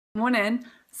Morning.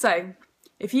 So,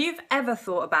 if you've ever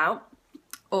thought about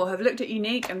or have looked at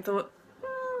Younique and thought,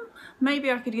 maybe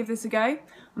I could give this a go,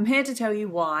 I'm here to tell you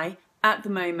why at the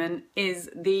moment is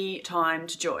the time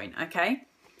to join, okay?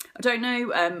 I don't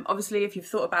know, obviously if you've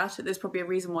thought about it, there's probably a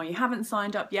reason why you haven't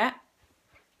signed up yet.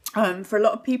 For a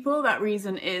lot of people, that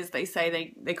reason is they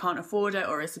say they can't afford it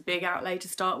or it's a big outlay to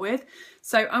start with.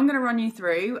 So I'm going to run you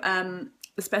through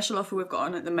the special offer we've got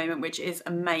on at the moment, which is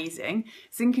amazing.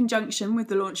 It's in conjunction with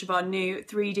the launch of our new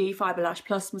 3D Fibre Lash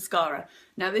Plus mascara.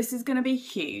 Now this is going to be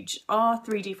huge. Our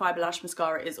 3D Fibre Lash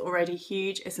mascara is already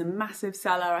huge. It's a massive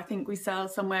seller. I think we sell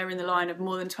somewhere in the line of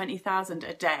more than 20,000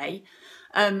 a day.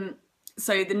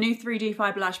 So the new 3D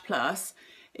Fibre Lash Plus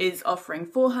is offering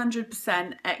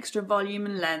 400% extra volume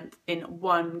and length in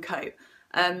one coat.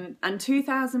 And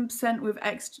 2000% with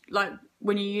extra, like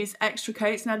when you use extra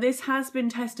coats. Now this has been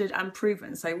tested and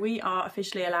proven, so we are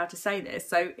officially allowed to say this,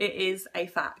 so it is a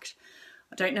fact.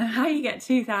 I don't know how you get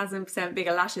 2000%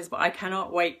 bigger lashes, but I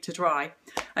cannot wait to try.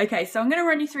 Okay, so I'm going to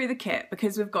run you through the kit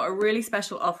because we've got a really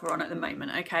special offer on at the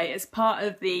moment, okay? It's part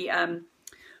of the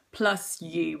Plus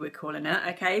You, we're calling it,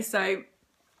 okay? So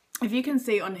if you can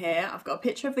see on here, I've got a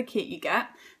picture of the kit you get.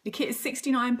 The kit is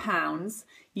 £69.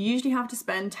 You usually have to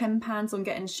spend £10 on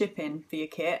getting shipping for your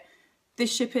kit.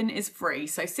 This shipping is free,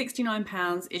 so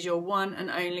 £69 is your one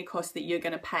and only cost that you're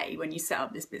going to pay when you set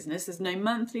up this business. There's no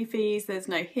monthly fees, there's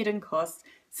no hidden costs.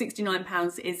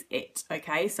 £69 is it,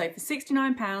 okay? So for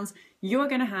 £69, you're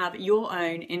going to have your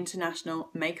own international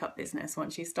makeup business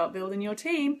once you start building your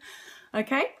team,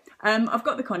 okay? I've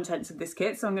got the contents of this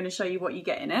kit, so I'm going to show you what you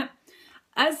get in it.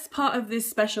 As part of this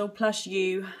special Plus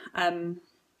You,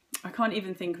 I can't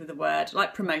even think of the word,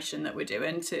 like promotion that we're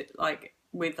doing to like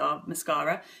with our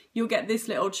mascara, you'll get this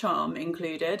little charm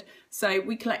included. So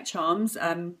we collect charms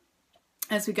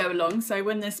as we go along. So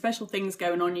when there's special things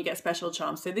going on, you get special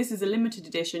charms. So this is a limited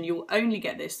edition. You will only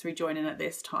get this through joining at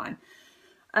this time.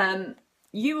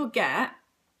 You will get,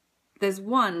 there's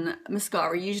one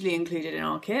mascara usually included in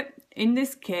our kit. In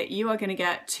this kit, you are going to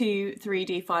get two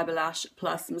 3D Fibre Lash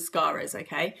Plus mascaras,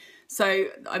 okay? So,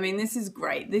 I mean, this is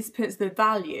great. This puts the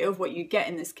value of what you get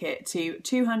in this kit to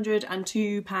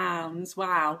 £202.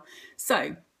 Wow.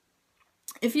 So,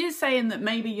 if you're saying that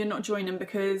maybe you're not joining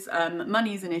because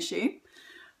money is an issue,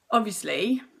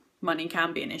 obviously, money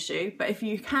can be an issue, but if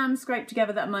you can scrape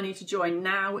together that money to join,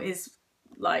 now is,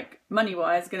 like,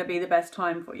 money-wise, going to be the best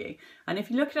time for you. And if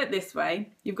you look at it this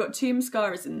way, you've got two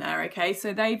mascaras in there, okay?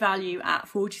 So they value at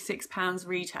 £46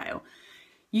 retail.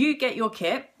 You get your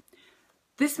kit.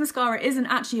 This mascara isn't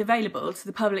actually available to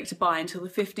the public to buy until the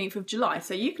 15th of July.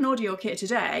 So you can order your kit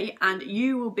today and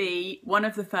you will be one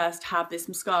of the first to have this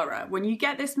mascara. When you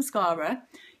get this mascara,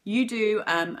 you do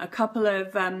a couple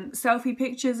of selfie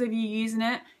pictures of you using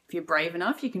it. If you're brave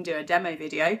enough, you can do a demo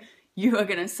video. You are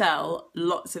going to sell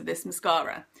lots of this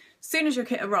mascara. As soon as your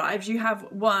kit arrives, you have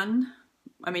one,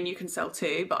 I mean you can sell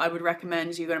two, but I would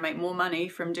recommend you're going to make more money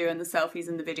from doing the selfies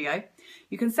and the video.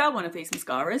 You can sell one of these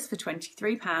mascaras for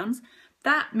 £23.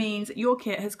 That means your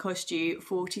kit has cost you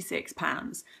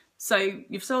 £46. So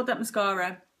you've sold that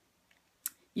mascara,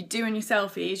 you're doing your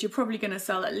selfies, you're probably going to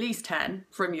sell at least 10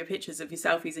 from your pictures of your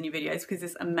selfies and your videos because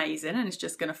it's amazing and it's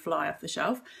just going to fly off the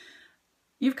shelf.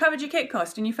 You've covered your kit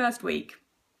cost in your first week.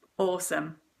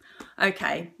 Awesome.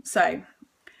 Okay, so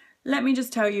let me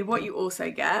just tell you what you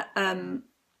also get.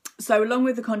 So along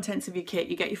with the contents of your kit,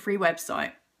 you get your free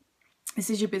website. This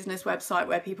is your business website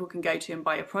where people can go to and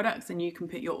buy your products and you can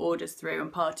put your orders through and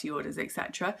party orders,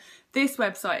 etc. This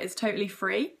website is totally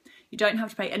free. You don't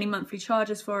have to pay any monthly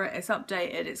charges for it. It's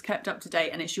updated, it's kept up to date,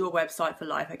 and it's your website for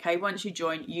life, okay? Once you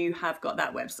join, you have got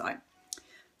that website.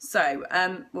 So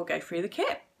we'll go through the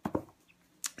kit.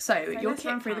 So your kit,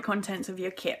 run through the contents of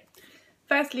your kit.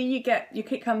 Firstly, you get, your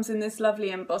kit comes in this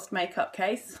lovely embossed makeup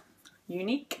case,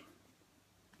 Younique.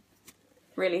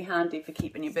 Really handy for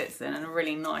keeping your bits in and a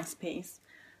really nice piece.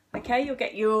 Okay, you'll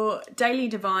get your Daily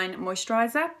Divine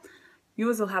moisturiser.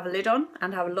 Yours will have a lid on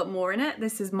and have a lot more in it.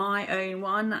 This is my own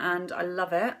one and I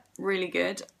love it, really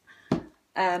good.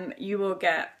 You will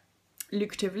get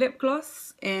Lucrative Lip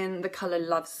Gloss in the colour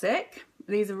Lovesick.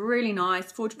 These are really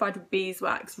nice, fortified with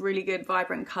beeswax, really good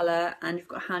vibrant colour, and you've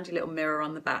got a handy little mirror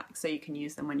on the back so you can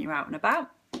use them when you're out and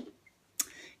about.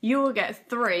 You will get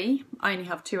three, I only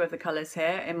have two of the colours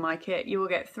here in my kit, you will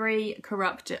get three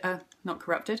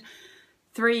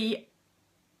three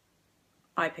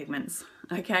eye pigments,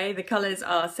 okay? The colours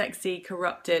are Sexy,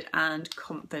 Corrupted and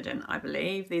Confident, I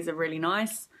believe. These are really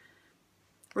nice,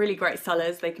 really great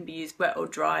colours. They can be used wet or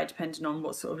dry depending on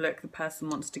what sort of look the person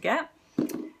wants to get.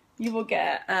 you will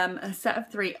get a set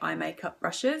of 3 eye makeup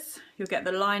brushes. You'll get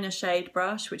the liner shade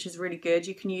brush, which is really good.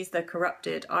 You can use the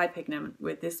corrupted eye pigment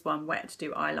with this one wet to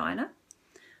do eyeliner.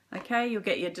 Okay, you'll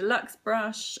get your deluxe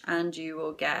brush and you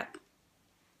will get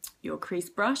your crease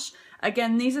brush.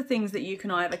 Again, these are things that you can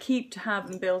either keep to have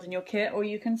and build in your kit, or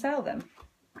you can sell them.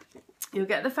 You'll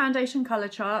get the foundation colour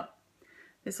chart.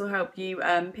 This will help you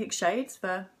pick shades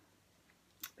for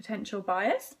potential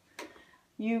buyers.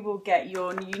 You will get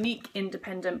your Younique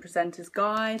Independent Presenter's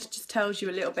Guide. Just tells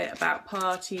you a little bit about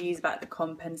parties, about the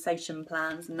compensation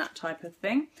plans and that type of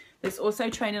thing. There's also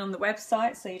training on the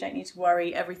website, so you don't need to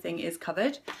worry, everything is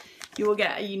covered. You will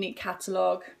get a Younique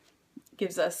catalogue.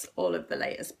 Gives us all of the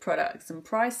latest products and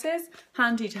prices.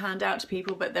 Handy to hand out to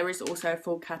people, but there is also a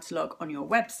full catalogue on your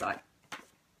website.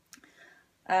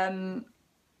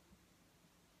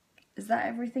 Is that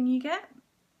everything you get?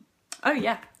 Oh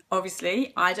yeah.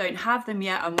 Obviously, I don't have them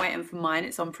yet. I'm waiting for mine.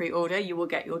 It's on pre-order. You will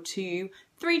get your 2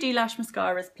 3D lash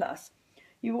mascaras plus.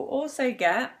 You will also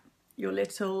get your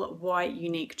little white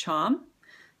Younique charm.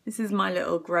 This is my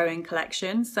little growing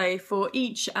collection. So for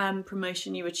each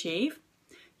promotion you achieve,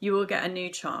 you will get a new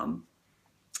charm.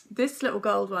 This little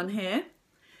gold one here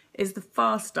is the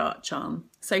Fast Start charm.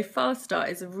 So Fast Start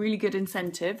is a really good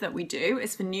incentive that we do.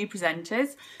 It's for new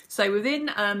presenters. So within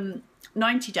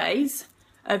 90 days,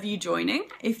 of you joining,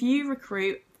 if you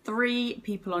recruit 3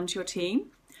 people onto your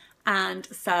team and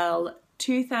sell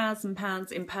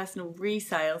 £2,000 in personal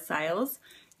resale sales,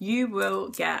 you will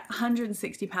get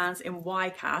 £160 in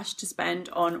Y cash to spend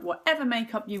on whatever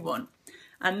makeup you want.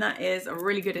 And that is a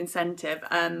really good incentive.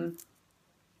 A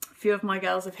few of my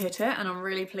girls have hit it and I'm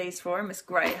really pleased for them. It's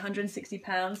great.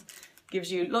 £160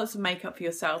 gives you lots of makeup for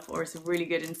yourself, or it's a really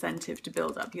good incentive to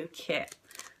build up your kit.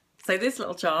 So this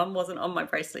little charm wasn't on my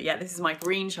bracelet yet. This is my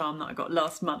green charm that I got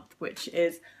last month, which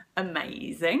is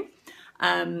amazing.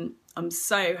 I'm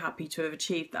so happy to have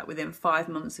achieved that within 5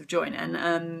 months of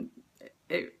joining.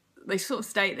 They sort of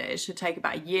state that it should take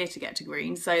about a year to get to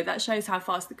green. So that shows how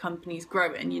fast the company's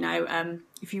growing. You know,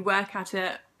 if you work at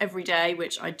it every day,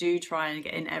 which I do try and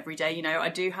get in every day, you know, I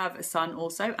do have a son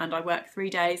also and I work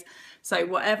 3 days. So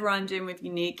whatever I'm doing with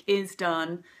Younique is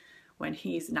done when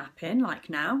he's napping, like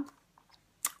now,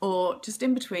 or just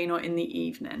in between or in the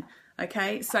evening.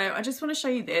 Okay, so I just want to show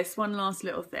you this one last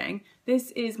little thing. This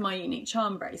is my Younique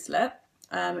charm bracelet.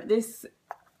 This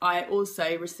I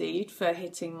also received for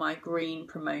hitting my green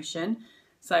promotion.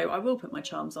 So I will put my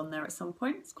charms on there at some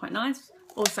point. It's quite nice.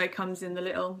 Also comes in the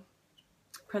little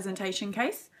presentation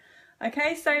case.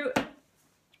 Okay, so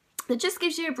it just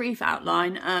gives you a brief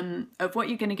outline of what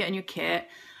you're going to get in your kit.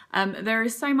 There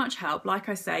is so much help. Like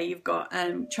I say, you've got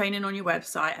training on your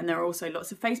website, and there are also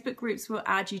lots of Facebook groups we'll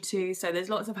add you to. So there's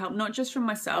lots of help, not just from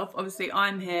myself. Obviously,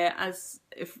 I'm here as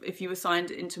if you were signed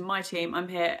into my team, I'm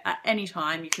here at any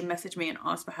time. You can message me and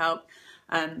ask for help.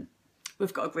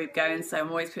 We've got a group going, so I'm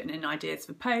always putting in ideas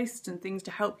for posts and things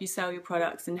to help you sell your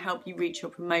products and help you reach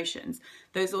your promotions.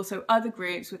 There's also other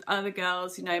groups with other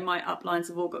girls. You know, my uplines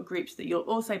have all got groups that you'll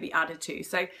also be added to.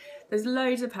 So there's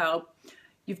loads of help.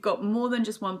 You've got more than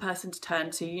just one person to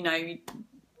turn to. You know,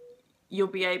 you'll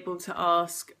be able to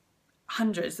ask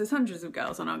hundreds. There's hundreds of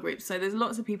girls on our group, so there's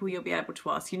lots of people you'll be able to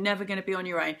ask. You're never going to be on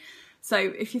your own. So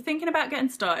if you're thinking about getting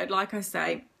started, like I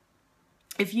say,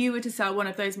 if you were to sell one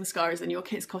of those mascaras and your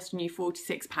kit's costing you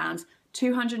 £46,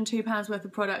 £202 worth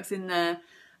of products in there,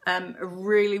 a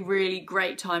really, really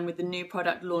great time with the new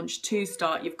product launch to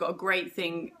start. You've got a great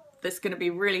thing that's going to be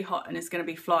really hot and it's going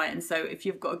to be flying. So if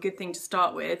you've got a good thing to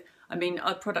start with, I mean,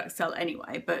 our products sell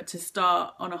anyway, but to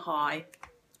start on a high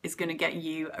is going to get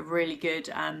you a really good,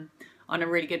 on a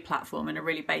really good platform and a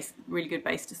really good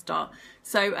base to start.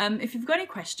 So if you've got any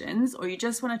questions or you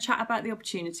just want to chat about the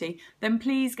opportunity, then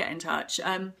please get in touch.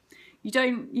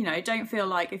 Don't feel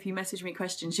like if you message me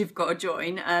questions you've got to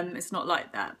join. It's not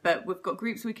like that, but we've got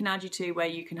groups we can add you to where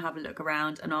you can have a look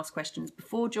around and ask questions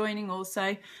before joining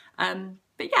also.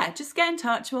 But yeah, just get in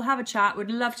touch, we'll have a chat. We'd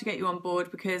love to get you on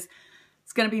board because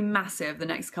it's going to be massive the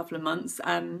next couple of months.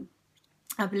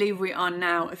 I believe we are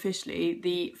now officially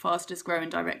the fastest growing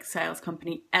direct sales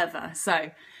company ever. So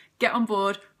get on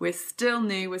board. We're still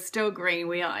new, we're still green,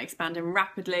 we are expanding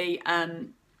rapidly.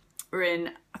 We're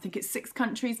in, I think it's 6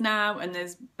 countries now, and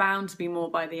there's bound to be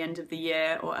more by the end of the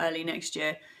year or early next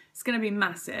year. It's going to be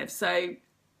massive. So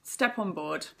step on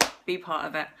board, be part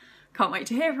of it. Can't wait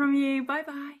to hear from you. Bye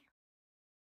bye.